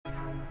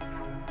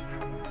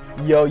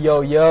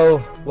Yo,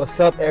 what's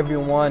up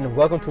everyone?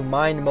 Welcome to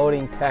Mind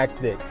Molding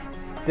Tactics.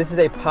 This is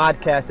a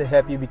podcast to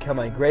help you become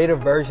a greater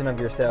version of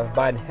yourself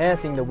by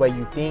enhancing the way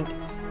you think,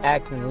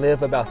 act, and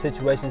live about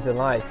situations in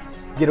life.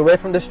 Get away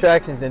from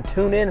distractions and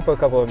tune in for a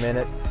couple of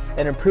minutes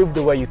and improve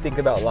the way you think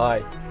about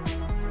life.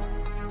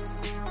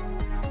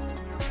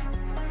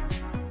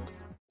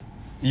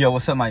 Yo,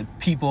 what's up my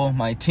people,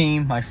 my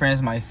team, my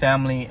friends, my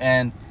family,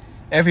 and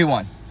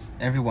everyone.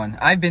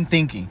 I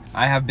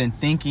have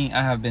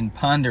been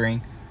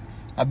pondering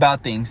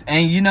about things,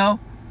 and you know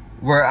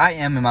where I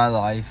am in my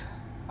life.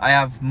 I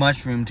have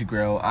much room to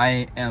grow.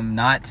 I am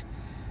not,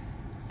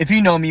 if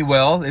you know me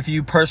well, if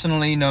you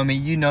personally know me,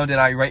 you know that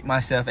I rate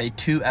myself a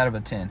 2 out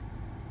of 10.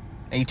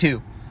 A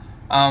 2.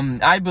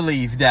 I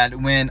believe that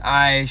when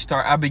I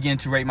begin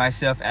to rate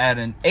myself at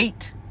an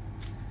 8.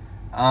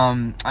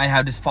 I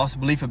have this false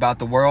belief about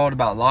the world,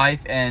 about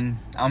life, and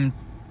I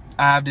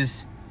have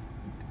this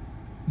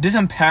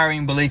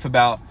disempowering belief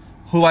about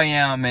who I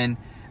am, and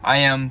I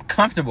am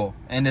comfortable,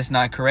 and it's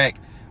not correct.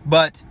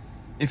 But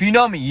if you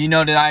know me, you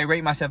know that I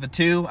rate myself a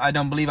 2. I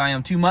don't believe I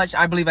am too much.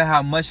 I believe I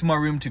have much more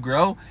room to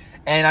grow,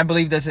 and I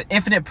believe there's an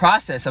infinite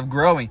process of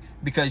growing,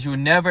 because you will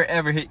never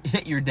ever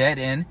hit your dead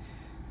end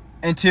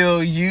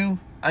until you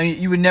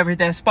would never hit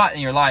that spot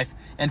in your life.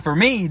 And for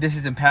me, this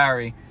is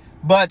empowering.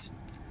 But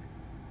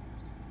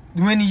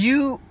when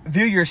you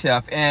view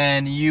yourself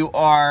and you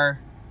are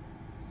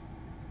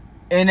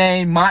in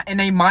a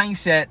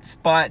mindset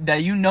spot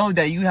that you know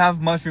that you have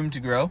much room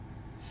to grow,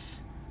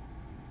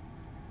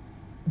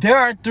 there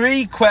are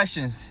 3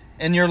 questions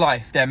in your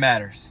life that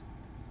matters.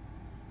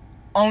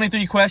 Only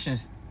 3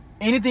 questions.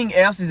 Anything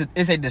else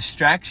is a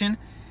distraction.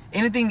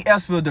 Anything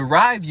else will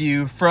derive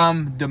you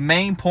from the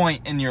main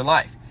point in your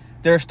life.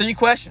 There's 3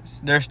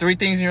 questions. There's 3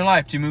 things in your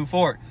life to move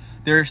forward.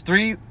 There's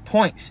 3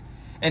 points.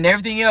 And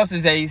everything else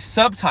is a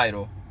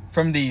subtitle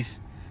from these.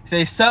 It's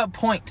a sub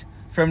point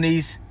from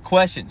these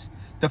questions.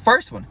 The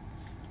first one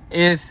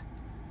is,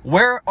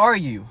 where are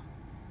you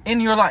in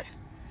your life?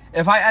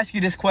 If I ask you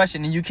this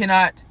question and you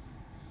cannot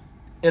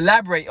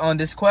elaborate on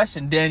this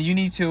question, then you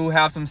need to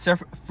have some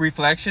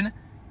self-reflection.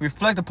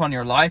 Reflect upon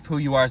your life, who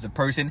you are as a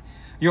person,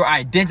 your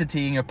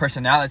identity and your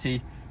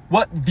personality.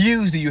 What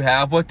views do you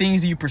have? What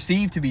things do you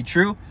perceive to be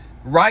true,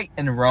 right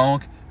and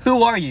wrong?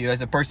 Who are you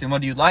as a person?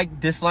 What do you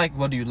like, dislike?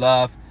 What do you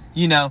love?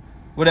 You know,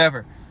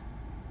 whatever.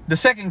 The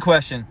second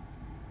question,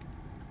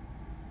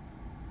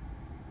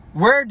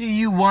 where do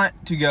you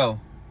want to go?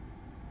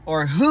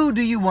 Or who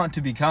do you want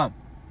to become?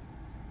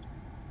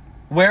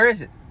 Where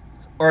is it?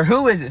 Or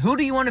who is it? Who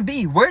do you want to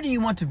be? Where do you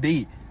want to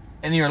be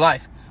in your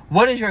life?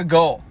 What is your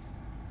goal?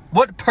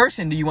 What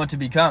person do you want to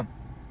become?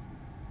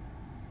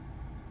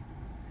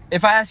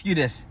 If I ask you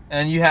this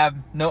and you have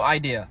no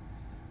idea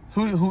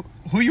who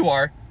you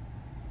are,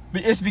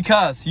 it's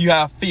because you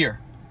have fear.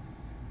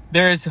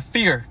 There is a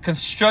fear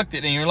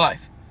constructed in your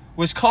life,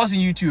 which is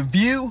causing you to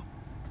view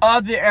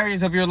other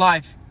areas of your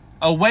life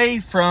away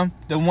from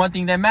the one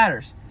thing that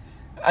matters.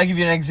 I'll give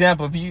you an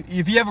example.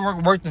 If you ever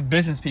work with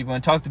business people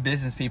and talk to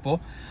business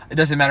people, it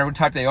doesn't matter what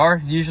type they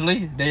are.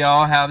 Usually, they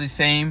all have the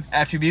same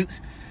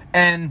attributes.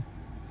 And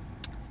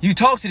you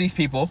talk to these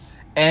people,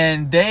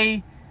 and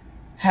they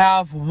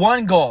have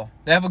one goal.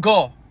 They have a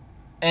goal,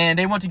 and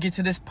they want to get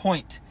to this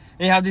point.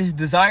 They have this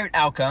desired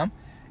outcome,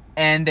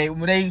 and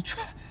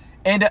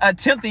and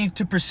attempting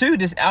to pursue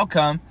this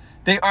outcome,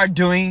 they are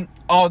doing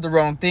all the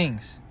wrong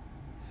things.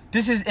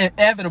 This is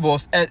inevitable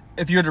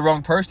if you're the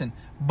wrong person,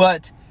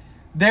 but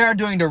they are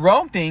doing the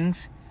wrong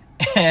things.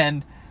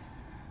 And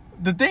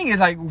the thing is,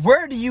 like,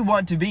 where do you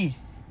want to be?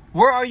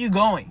 Where are you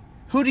going?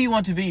 Who do you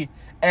want to be?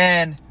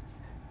 And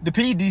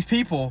these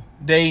people,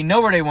 they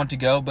know where they want to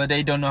go, but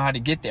they don't know how to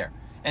get there.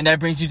 And that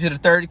brings you to the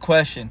third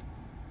question.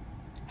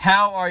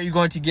 How are you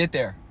going to get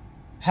there?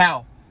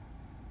 How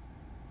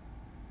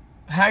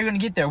are you going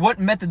to get there? What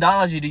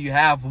methodology do you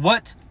have?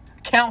 What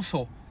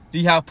counsel do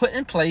you have put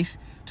in place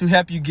to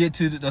help you get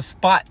to the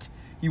spot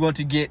you want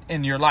to get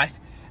in your life?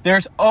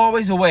 There's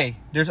always a way.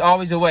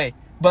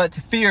 But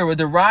fear will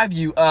derive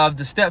you of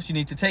the steps you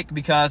need to take,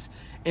 because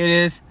it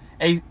is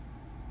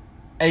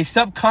a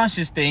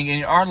subconscious thing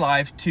in our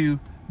life to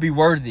be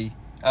worthy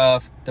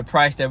of the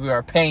price that we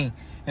are paying.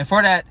 And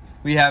for that,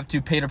 we have to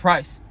pay the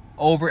price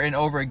over and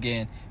over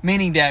again.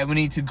 Meaning that we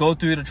need to go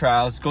through the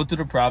trials, go through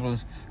the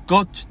problems,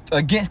 go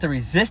against the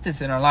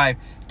resistance in our life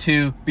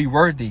to be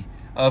worthy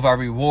of our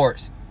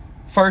rewards.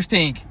 First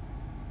thing,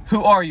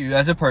 who are you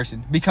as a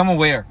person? Become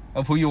aware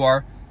of who you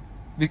are,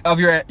 of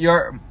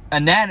your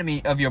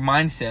anatomy, of your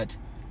mindset.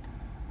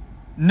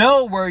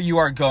 Know where you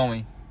are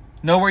going.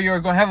 Know where you are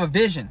going. Have a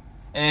vision.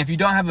 And if you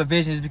don't have a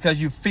vision, it's because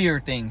you fear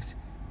things.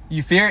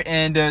 You fear it,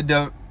 and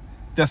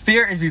the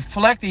fear is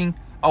reflecting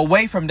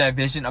away from that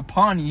vision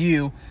upon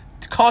you,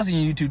 causing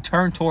you to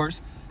turn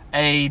towards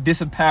a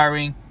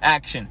disempowering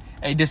action,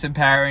 a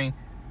disempowering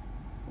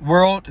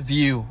world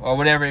view, or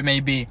whatever it may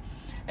be.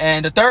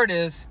 And the third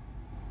is,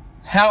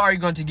 how are you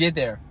going to get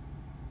there?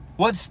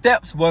 What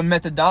steps, what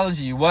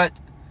methodology, what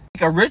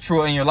a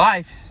ritual in your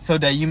life so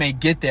that you may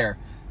get there.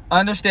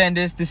 Understand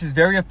this. This is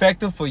very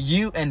effective for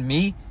you and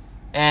me,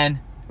 And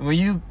when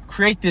you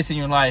create this in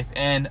your life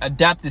and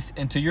adapt this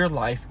into your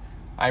life,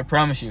 I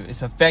promise you,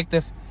 it's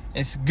effective.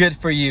 It's good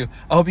for you.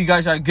 I hope you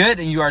guys are good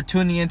and you are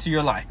tuning into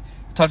your life.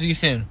 Talk to you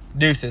soon.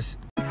 Deuces.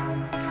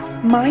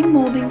 Mind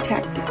molding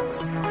tactics.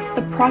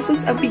 The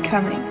process of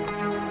becoming.